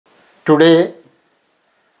Today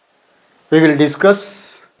we will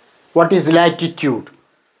discuss what is latitude.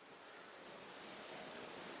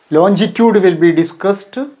 Longitude will be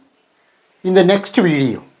discussed in the next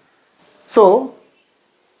video. So,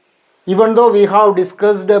 even though we have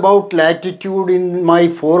discussed about latitude in my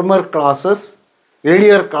former classes,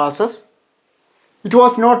 earlier classes, it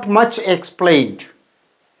was not much explained.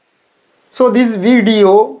 So this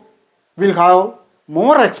video will have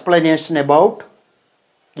more explanation about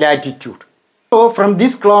latitude. So from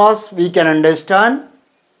this class we can understand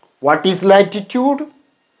what is latitude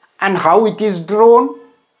and how it is drawn,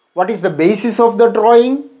 what is the basis of the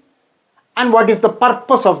drawing, and what is the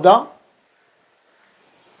purpose of the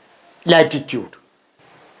latitude.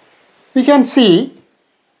 We can see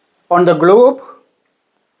on the globe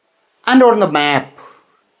and on the map,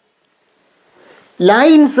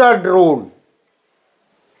 lines are drawn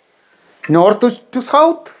north to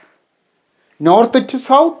south,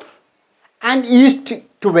 and east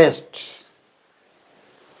to west.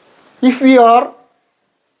 If we are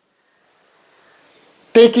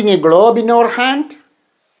taking a globe in our hand,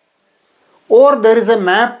 or there is a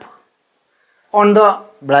map on the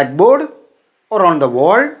blackboard or on the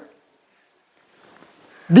wall,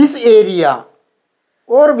 this area,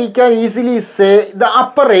 or we can easily say the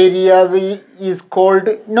upper area is called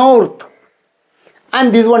north,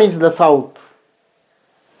 and this one is the south.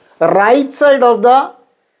 The right side of the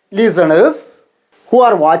listeners who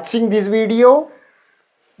are watching this video,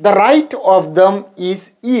 the right of them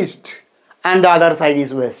is east and the other side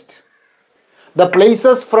is west. The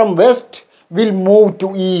places from west will move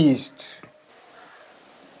to east.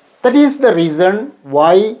 That is the reason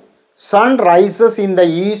why sun rises in the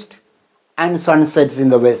east and sun sets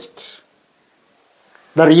in the west.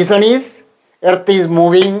 The reason is earth is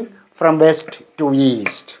moving from west to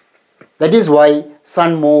east. That is why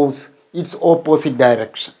sun moves its opposite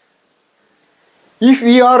direction. If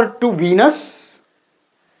we are to Venus,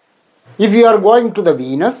 if we are going to the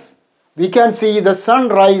Venus, we can see the sun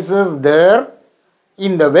rises there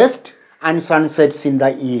in the west and sun sets in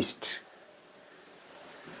the east.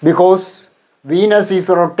 Because Venus is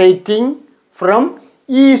rotating from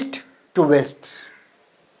east to west,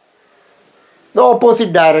 the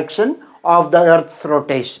opposite direction of the earth's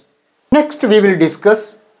rotation. Next we will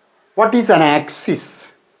discuss what is an axis.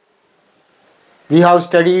 We have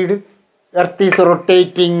studied earth is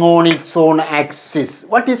rotating on its own axis.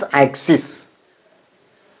 What is axis?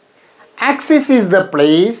 Axis is the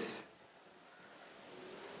place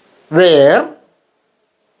where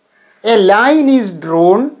a line is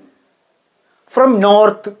drawn from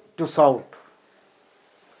north to south.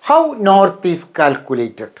 How north is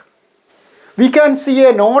calculated? We can see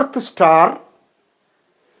a north star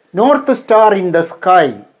in the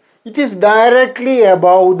sky. It is directly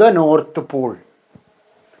above the North Pole.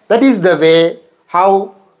 That is the way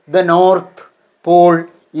how the North Pole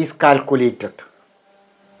is calculated.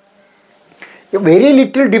 A very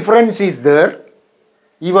little difference is there,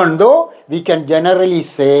 even though we can generally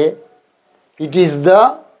say it is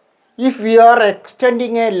if we are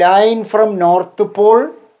extending a line from North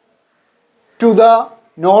Pole to the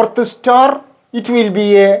North Star, it will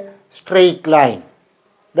be a straight line.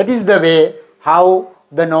 That is the way how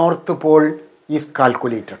the North Pole is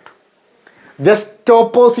calculated. Just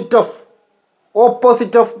opposite of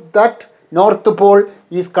that North Pole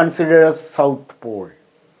is considered as South Pole.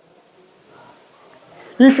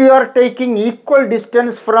 If you are taking equal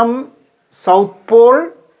distance from South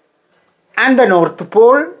Pole and the North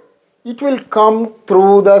Pole, it will come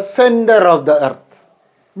through the center of the earth,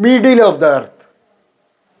 middle of the earth.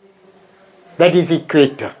 That is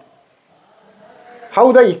equator.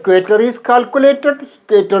 How the equator is calculated?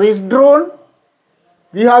 Equator is drawn.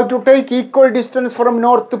 We have to take equal distance from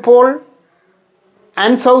North Pole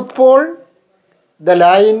and South Pole. The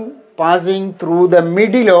line passing through the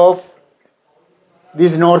middle of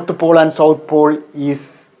this North Pole and South Pole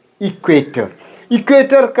is equator.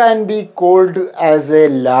 Equator can be called as a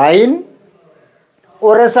line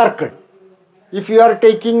or a circle. If you are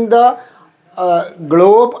taking the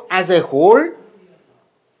globe as a whole,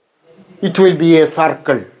 it will be a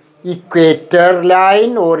circle. Equator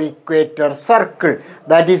line or equator circle.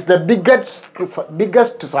 That is the biggest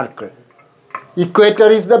circle. Equator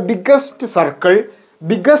is the biggest circle,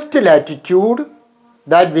 biggest latitude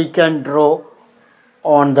that we can draw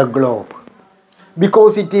on the globe,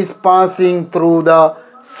 because it is passing through the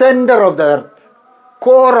center of the earth,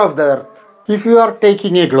 core of the earth. If you are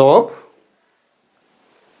taking a globe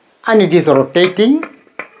and it is rotating,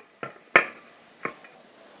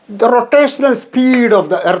 the rotational speed of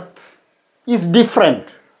the earth is different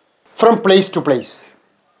from place to place.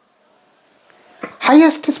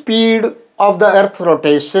 Highest speed of the earth's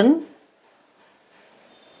rotation.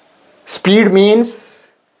 Speed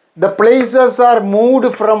means the places are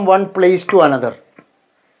moved from one place to another.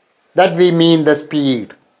 That we mean the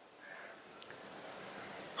speed.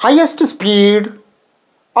 Highest speed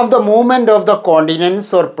of the movement of the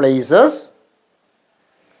continents or places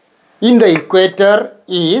in the equator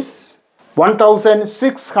is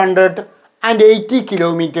 1680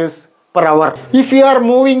 kilometers per hour. If you are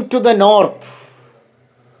moving to the north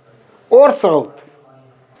or south,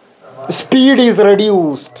 speed is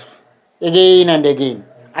reduced again and again.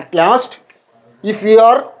 At last, if we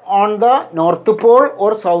are on the north pole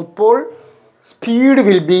or south pole, speed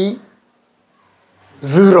will be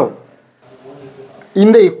 0.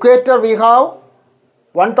 In the equator we have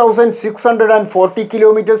 1640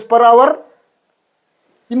 kilometers per hour.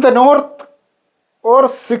 In the north or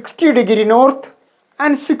 60 degree north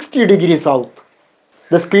and 60 degree south,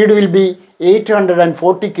 the speed will be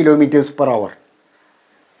 840 kilometers per hour.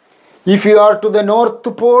 If you are to the north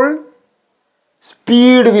pole,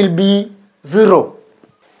 speed will be 0.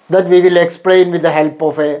 That we will explain with the help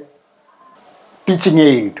of a teaching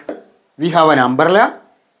aid. We have an umbrella.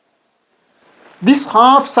 This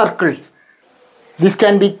half circle, this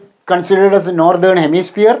can be considered as a northern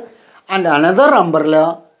hemisphere, and another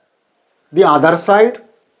umbrella, the other side,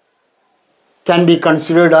 can be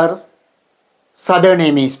considered as southern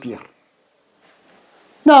hemisphere.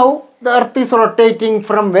 Now the earth is rotating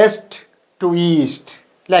from west to east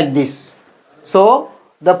like this. So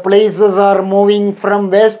the places are moving from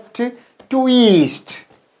west to east.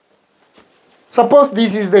 Suppose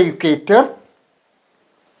this is the equator.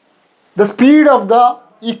 The speed of the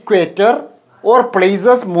equator or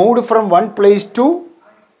places moved from one place to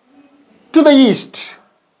the east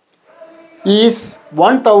is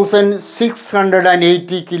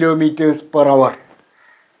 1680 kilometers per hour.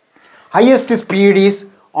 Highest speed is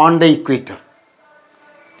on the equator.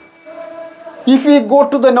 If we go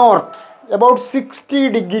to the north, about 60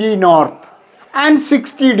 degree north and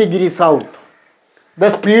 60 degree south, the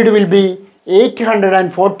speed will be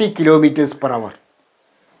 840 kilometers per hour.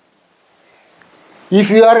 If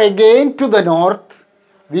you are again to the north,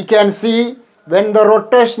 we can see when the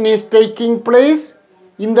rotation is taking place,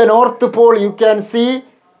 in the north pole you can see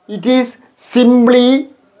it is simply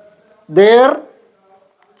there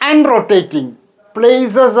and rotating.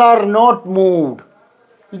 Places are not moved.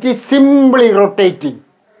 It is simply rotating.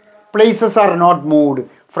 Places are not moved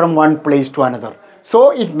from one place to another.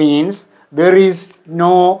 So it means there is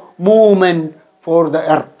no movement for the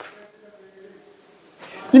earth.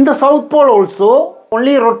 In the south pole also,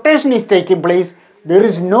 only rotation is taking place. There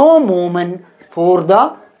is no movement for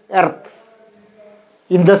the earth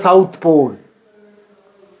in the south pole.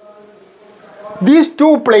 These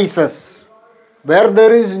two places where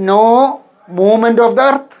there is no movement of the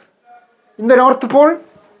earth, in the north pole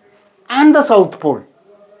and the south pole,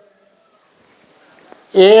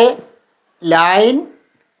 a line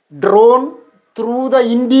drawn through the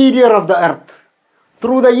interior of the earth,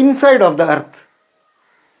 through the inside of the earth,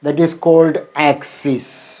 that is called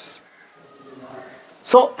axis.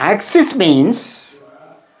 So axis means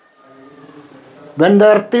when the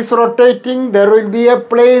earth is rotating, there will be a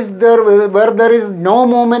place there where there is no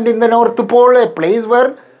movement in the north pole, a place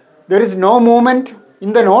where there is no movement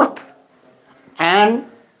in the north, and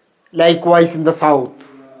likewise in the south.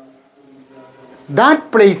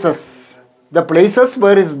 That places, the places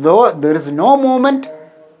where there is no movement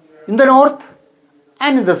in the north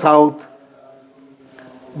and in the south,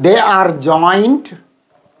 they are joined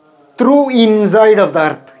through inside of the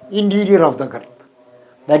earth, interior of the earth.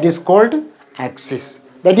 That is called axis.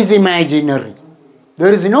 That is imaginary.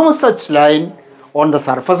 There is no such line on the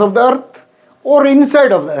surface of the earth or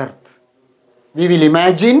inside of the earth. We will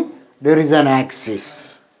imagine there is an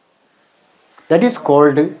axis. That is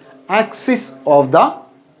called axis of the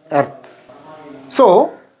earth.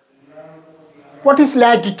 So, what is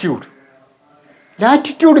latitude?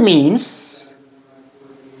 Latitude means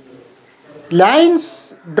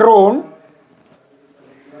lines drawn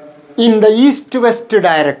in the east-west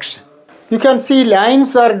direction. You can see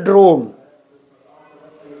lines are drawn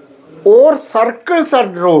or circles are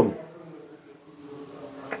drawn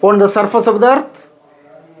on the surface of the earth,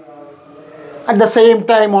 at the same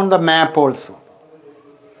time on the map also.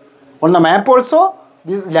 On the map also,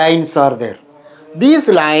 these lines are there. These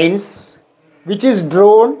lines which is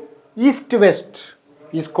drawn east-west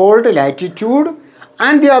is called latitude,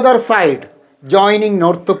 and the other side joining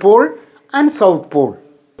north pole and south pole,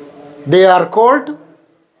 they are called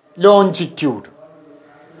longitude.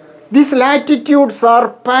 These latitudes are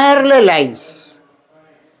parallel lines.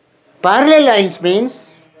 Parallel lines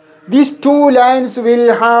means These two lines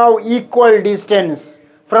will have equal distance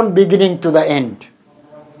from beginning to the end.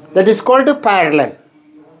 That is called a parallel.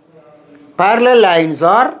 Parallel lines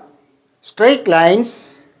are straight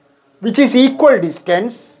lines which is equal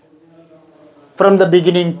distance from the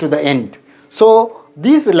beginning to the end. So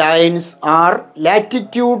these lines are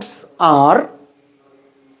latitudes are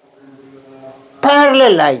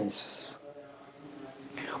parallel lines.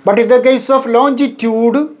 But in the case of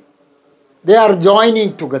longitude, they are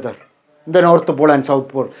joining together, the North Pole and South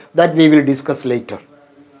Pole, that we will discuss later.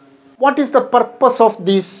 What is the purpose of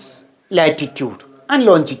this latitude and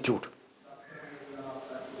longitude?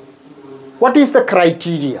 What is the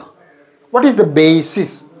criteria? What is the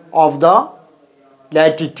basis of the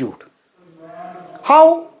latitude?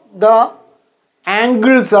 How the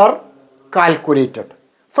angles are calculated?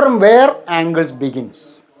 From where angles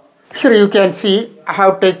begins? Here you can see I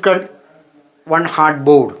have taken one hard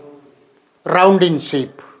board, round in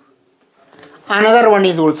shape. Another one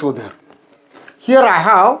is also there. Here I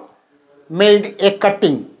have made a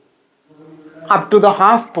cutting up to the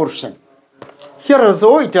half portion. Here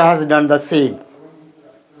also it has done the same.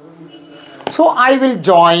 So I will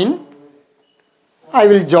join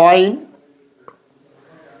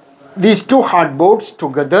these two hard boards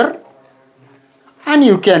together, and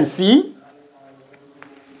you can see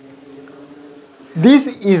this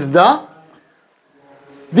is the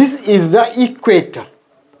equator.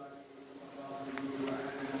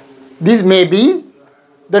 This may be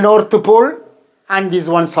the North Pole and this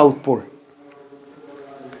one South Pole.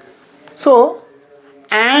 So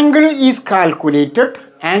angle is calculated.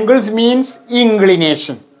 Angles means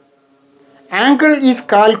inclination. Angle is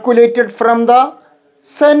calculated from the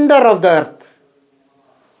center of the earth,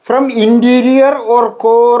 from interior or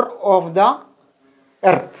core of the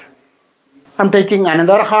earth. I am taking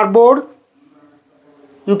another hard board.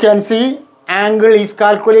 You can see angle is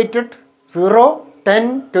calculated 0,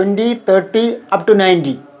 10, 20, 30 up to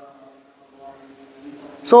 90.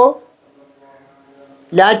 So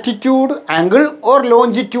latitude angle or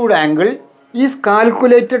longitude angle is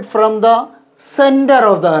calculated from the center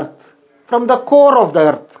of the earth, from the core of the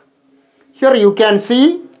earth. Here you can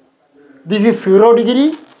see this is 0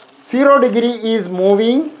 degree. 0 degree is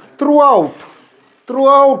moving throughout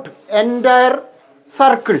entire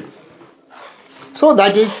circle. So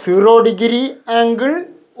that is 0 degree angle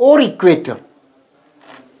or equator.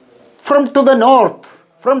 From to the north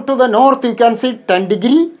you can see 10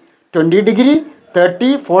 degree, 20 degree,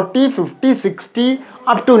 30, 40, 50, 60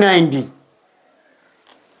 up to 90.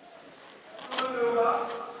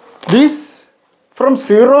 This from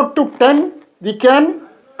 0 to 10 we can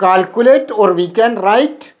calculate or we can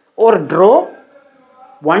write or draw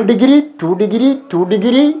 1 degree, 2 degree, 2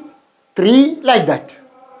 degree, 3 like that.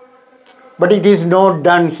 But it is not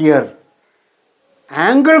done here.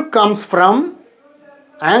 Angle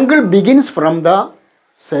begins from the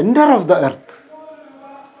center of the earth.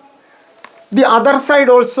 The other side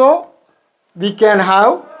also we can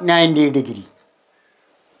have 90 degree.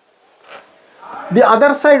 The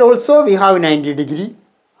other side also we have 90 degree.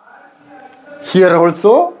 Here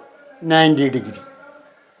also 90 degree.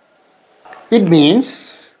 It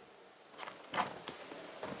means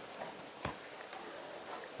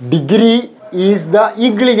degree is the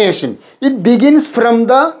inclination. It begins from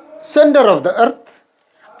the center of the earth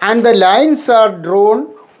and the lines are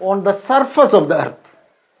drawn on the surface of the earth.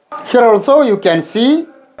 Here also you can see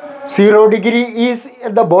 0 degree is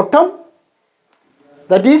at the bottom,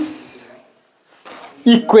 that is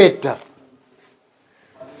equator.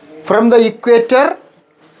 From the equator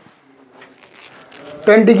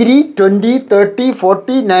 10 degree, 20, 30,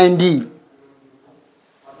 40, 90.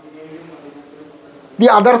 The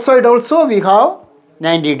other side also we have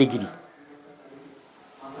 90 degree.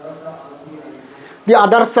 The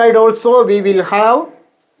other side also we will have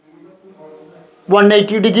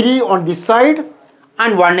 180 degree on this side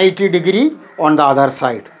and 180 degree on the other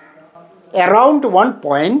side. Around one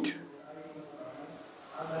point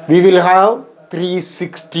we will have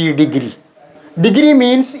 360 degree. Degree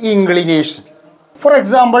means inclination. For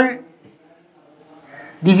example,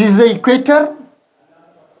 this is the equator.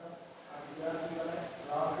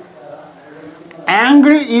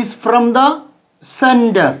 Angle is from the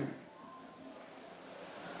center.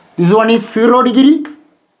 This one is 0 degree.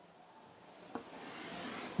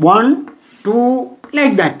 1, 2,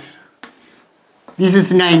 like that. This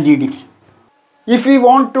is 90 degree. If we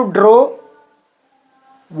want to draw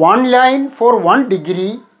one line for 1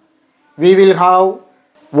 degree, we will have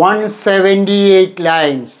 178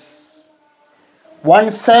 lines.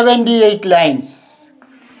 178 lines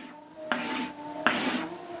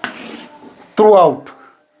throughout.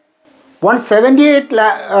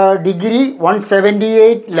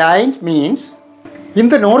 178 lines means in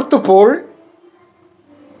the North Pole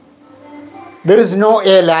there is no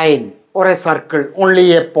a line or a circle,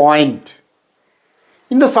 only a point.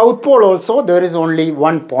 In the South Pole also there is only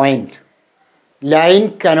one point.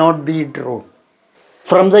 Line cannot be drawn.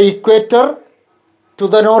 From the equator to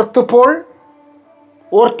the North Pole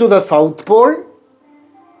or to the South Pole,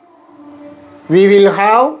 we will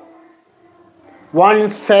have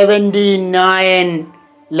 179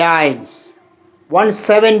 lines.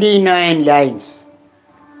 179 lines,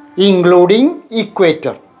 including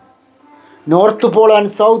equator. North Pole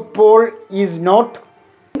and South Pole is not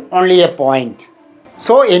only a point.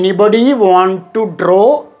 So anybody want to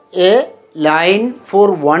draw a line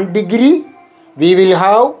for 1 degree, we will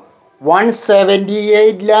have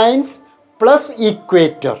 178 lines plus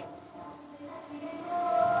equator.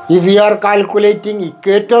 If we are calculating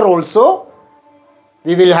equator also,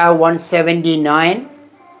 we will have 179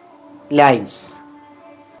 lines.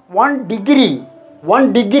 1 degree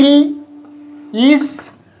is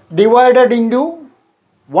divided into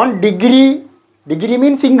 1 degree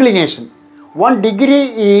means inclination. 1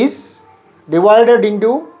 degree is divided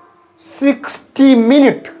into 60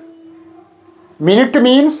 minutes. Minute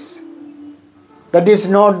means that is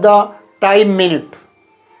not the time minute.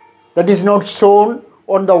 That is not shown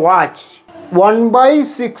on the watch. 1 by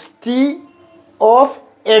 60 of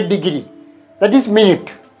a degree. That is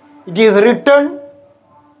minute. It is written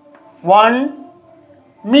 1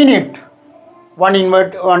 minute. One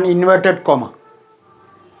inverted comma.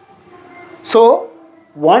 So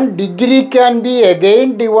 1 degree can be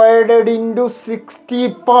again divided into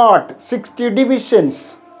 60 parts, 60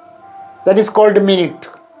 divisions. That is called minute.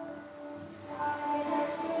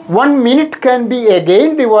 1 minute can be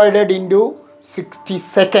again divided into 60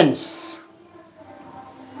 seconds.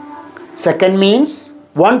 Second means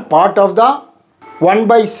 1 part of the 1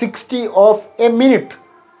 by 60 of a minute.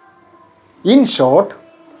 In short,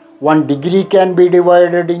 1 degree can be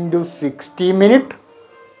divided into 60 minutes.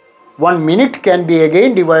 1 minute can be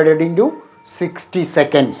again divided into 60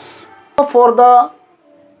 seconds. For the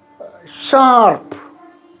sharp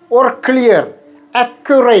or clear,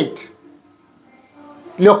 accurate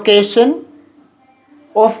location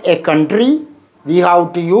of a country, we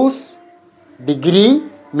have to use degree,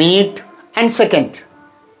 minute and second.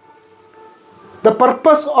 The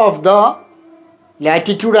purpose of the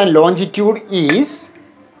latitude and longitude is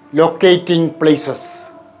locating places.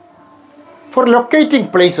 For locating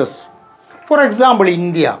places, for example,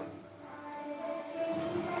 India.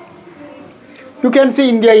 You can see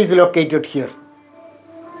India is located here.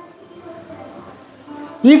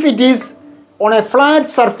 If it is on a flat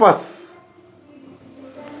surface,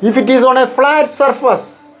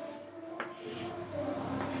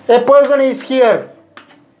 a person is here,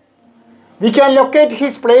 we can locate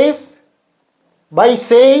his place by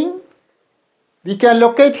saying,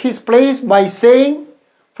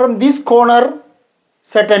 from this corner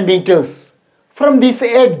certain meters, from this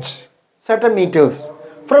edge certain meters,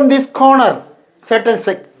 from this corner certain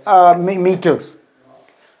meters.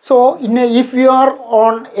 So if we are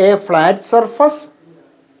on a flat surface,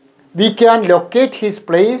 we can locate his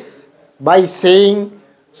place by saying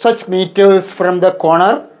such meters from the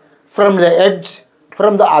corner, from the edge,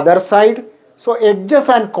 from the other side. So edges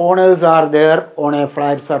and corners are there on a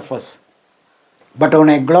flat surface. But on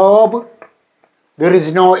a globe, there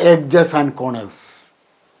is no edges and corners.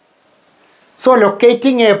 So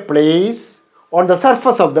locating a place on the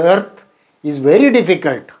surface of the earth is very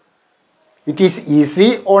difficult. It is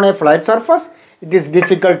easy on a flat surface. It is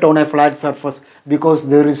difficult on a flat surface because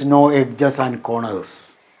there is no edges and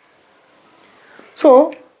corners.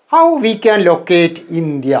 So how we can locate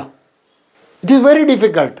India? It is very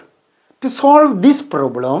difficult. To solve this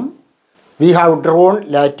problem, we have drawn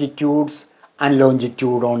latitudes and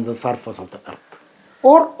longitude on the surface of the earth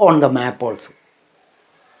or on the map also.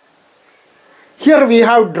 Here we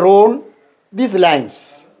have drawn these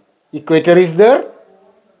lines. Equator is there.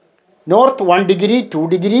 North 1 degree, 2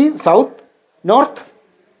 degree, south, north.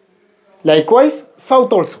 Likewise,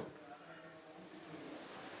 south also.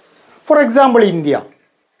 For example, India.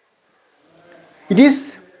 It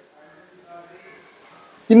is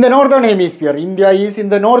in the northern hemisphere. India is in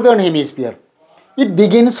the northern hemisphere. It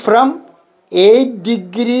begins from 8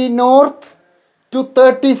 degree north to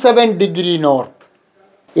 37 degree north.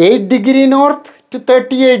 8 degree north to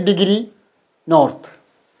 38 degree north.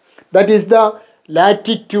 That is the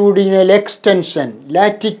latitudinal extension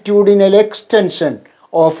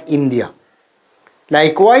of India.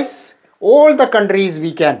 Likewise, all the countries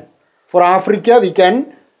we can. For Africa, we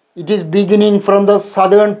can It is beginning from the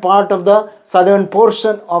southern part of the southern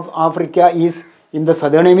portion of Africa is in the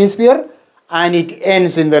southern hemisphere and it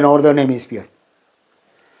ends in the northern hemisphere.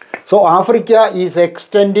 So Africa is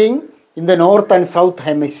extending in the north and south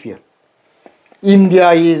hemisphere.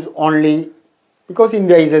 India is only, because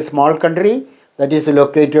India is a small country that is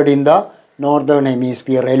located in the northern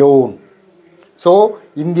hemisphere alone. So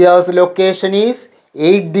India's location is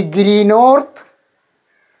 8 degree north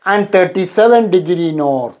and 37 degree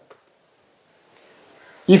north.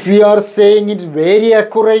 If we are saying it very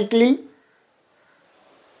accurately,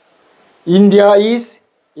 India is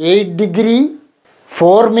 8 degree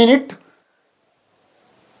 4 minute.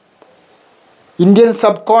 Indian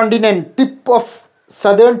subcontinent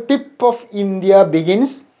southern tip of India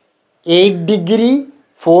begins 8 degree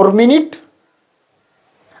 4 minute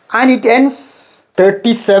and it ends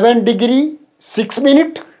 37 degree 6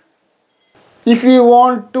 minute. If we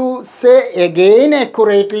want to say again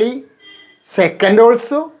accurately, second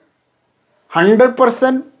also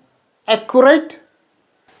 100% accurate,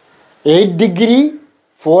 8 degree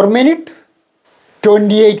 4 minute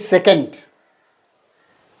 28 second.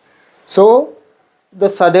 So the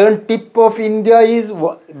southern tip of India is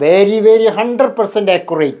very 100%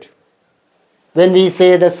 accurate when we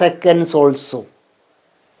say the seconds also.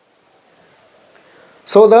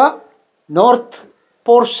 So the north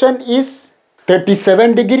portion is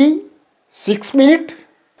 37 degree 6 minute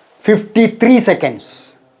 53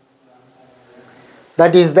 seconds.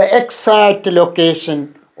 That is the exact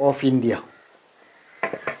location of India.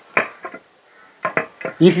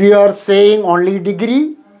 If we are saying only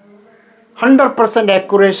degree, 100%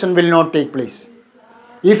 accuracy will not take place.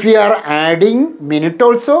 If we are adding minute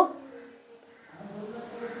also,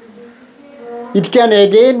 it can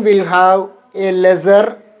again will have a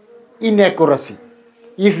lesser inaccuracy.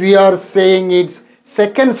 If we are saying it's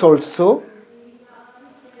seconds also,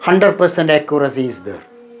 100% accuracy is there.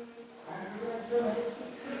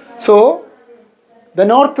 So the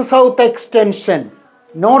north-south extension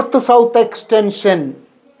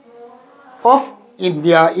of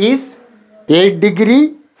India is 8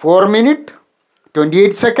 degree 4 minute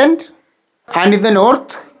 28 second and in the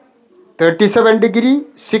north 37 degree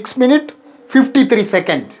 6 minute 53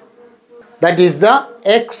 second. That is the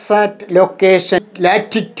exact location,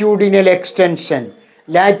 latitudinal extension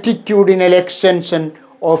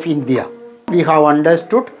of India. We have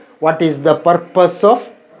understood what is the purpose of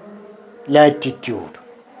latitude.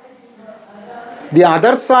 The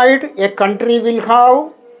other side, a country will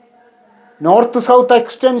have north-south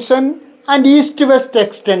extension and east-west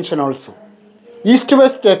extension also.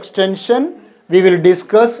 East-west extension we will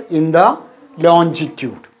discuss in the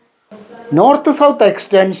longitude. North-south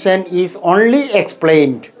extension is only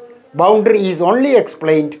explained, boundary is only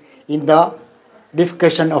explained in the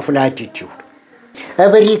discussion of latitude.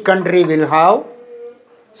 Every country will have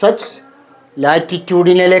such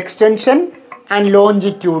latitudinal extension and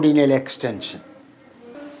longitudinal extension.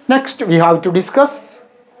 Next we have to discuss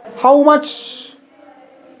how much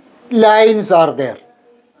lines are there.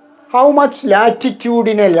 How many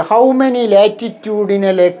latitudinal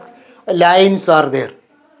lines are there?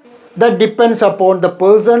 That depends upon the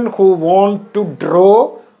person who wants to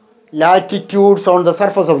draw latitudes on the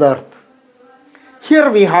surface of the earth. Here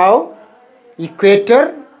we have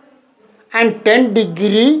equator and 10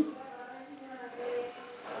 degree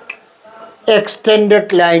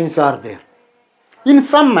extended lines are there. In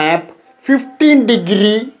some map, 15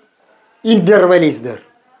 degree interval is there.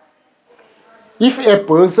 If a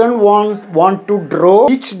person want to draw,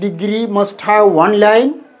 each degree must have one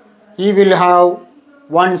line, he will have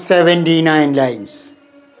 179 lines.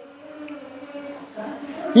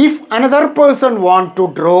 If another person want to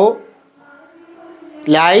draw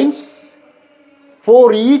lines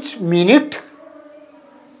for each minute,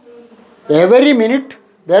 every minute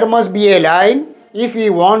there must be a line. If he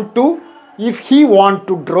want to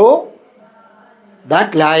draw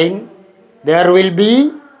that line, there will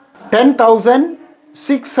be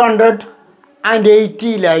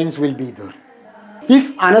 10,680 lines will be there.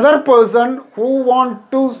 If another person who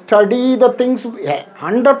want to study the things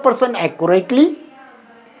 100% accurately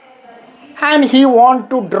and he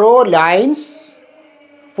want to draw lines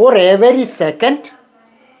for every second,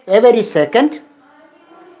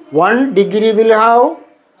 1 degree will have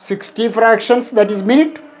 60 fractions, that is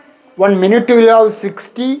minute. 1 minute will have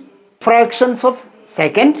 60 fractions of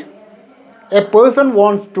second. A person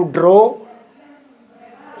wants to draw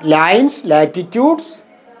lines, latitudes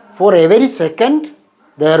for every second,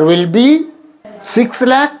 there will be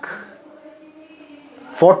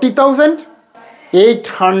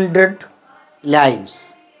 6,40,800 lines.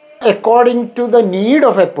 According to the need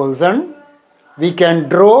of a person, we can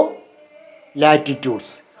draw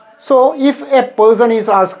latitudes. So if a person is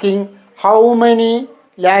asking how many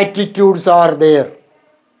latitudes are there,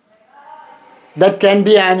 that can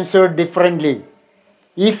be answered differently.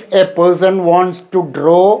 If a person wants to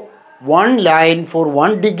draw one line for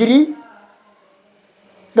 1 degree,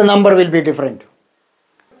 the number will be different.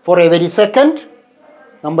 For every second,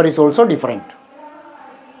 number is also different.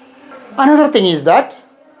 Another thing is that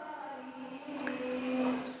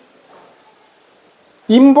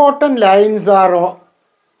important lines are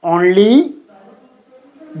only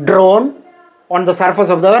drawn on the surface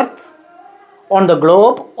of the earth, on the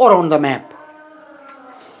globe, or on the map.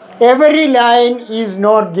 Every line is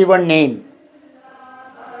not given name.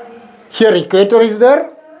 Here equator is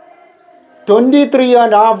there,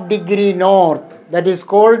 23.5 degree north, that is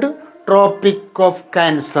called Tropic of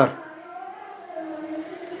Cancer.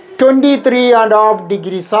 23.5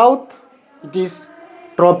 degree south, it is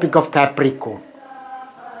Tropic of Capricorn.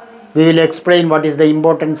 We will explain what is the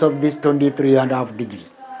importance of this 23.5 degree.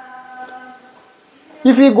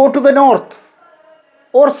 If we go to the north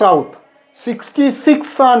or south,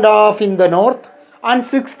 66.5 in the north and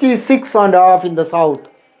 66.5 in the south.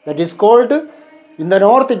 That is called, in the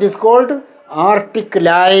north it is called Arctic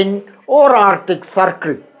line or Arctic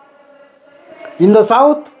circle. In the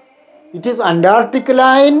south it is Antarctic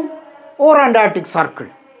line or Antarctic circle.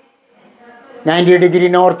 90 degree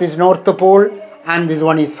north is North Pole and this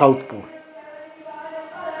one is South Pole.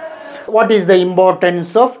 What is the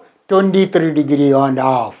importance of 23 degree and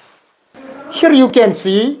half? Here you can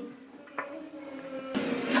see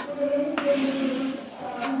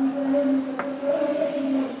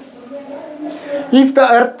if the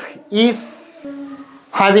earth is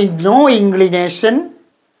having no inclination,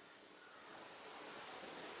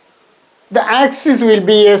 the axis will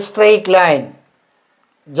be a straight line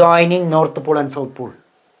joining North Pole and South Pole.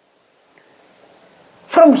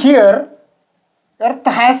 From here, earth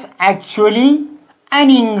has actually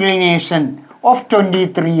an inclination of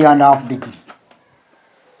 23.5 degree.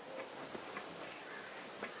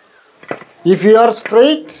 If you are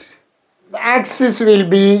straight, the axis will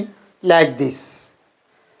be like this,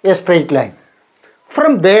 a straight line.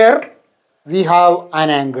 From there, we have an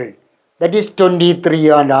angle, that is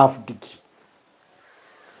 23.5 degree.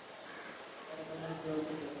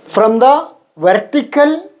 From the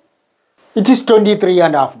vertical, it is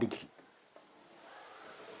 23.5 degree.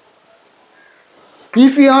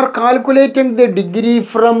 If we are calculating the degree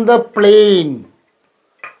from the plane,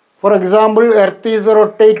 for example, earth is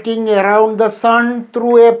rotating around the sun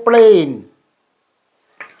through a plane.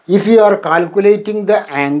 If we are calculating the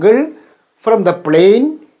angle from the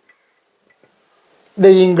plane,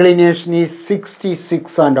 the inclination is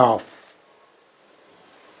 66.5.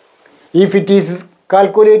 If it is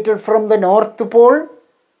calculated from the North Pole,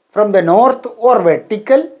 from the north or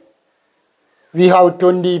vertical, we have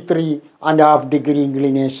 23.5 degree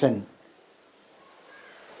inclination.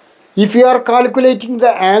 If you are calculating the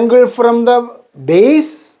angle from the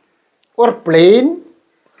base or plane,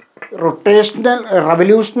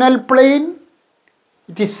 revolutional plane,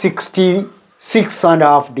 it is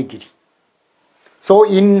 66.5 degree. So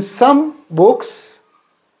in some books,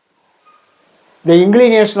 the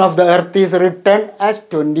inclination of the earth is written as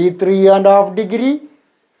 23.5 degree.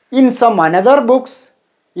 In some another books,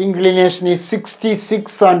 inclination is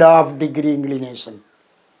 66.5 degree inclination.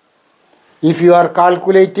 If you are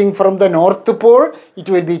calculating from the North Pole, it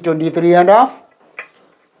will be 23.5.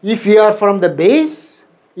 If you are from the base,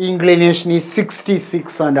 inclination is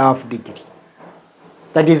 66.5 degree.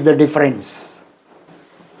 That is the difference.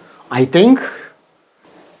 I think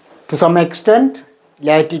to some extent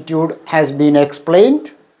latitude has been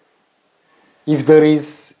explained. If there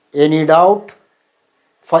is any doubt,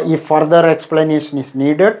 if further explanation is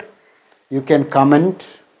needed, you can comment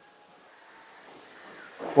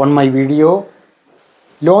on my video.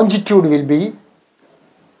 Longitude will be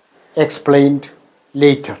explained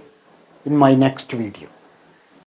later in my next video.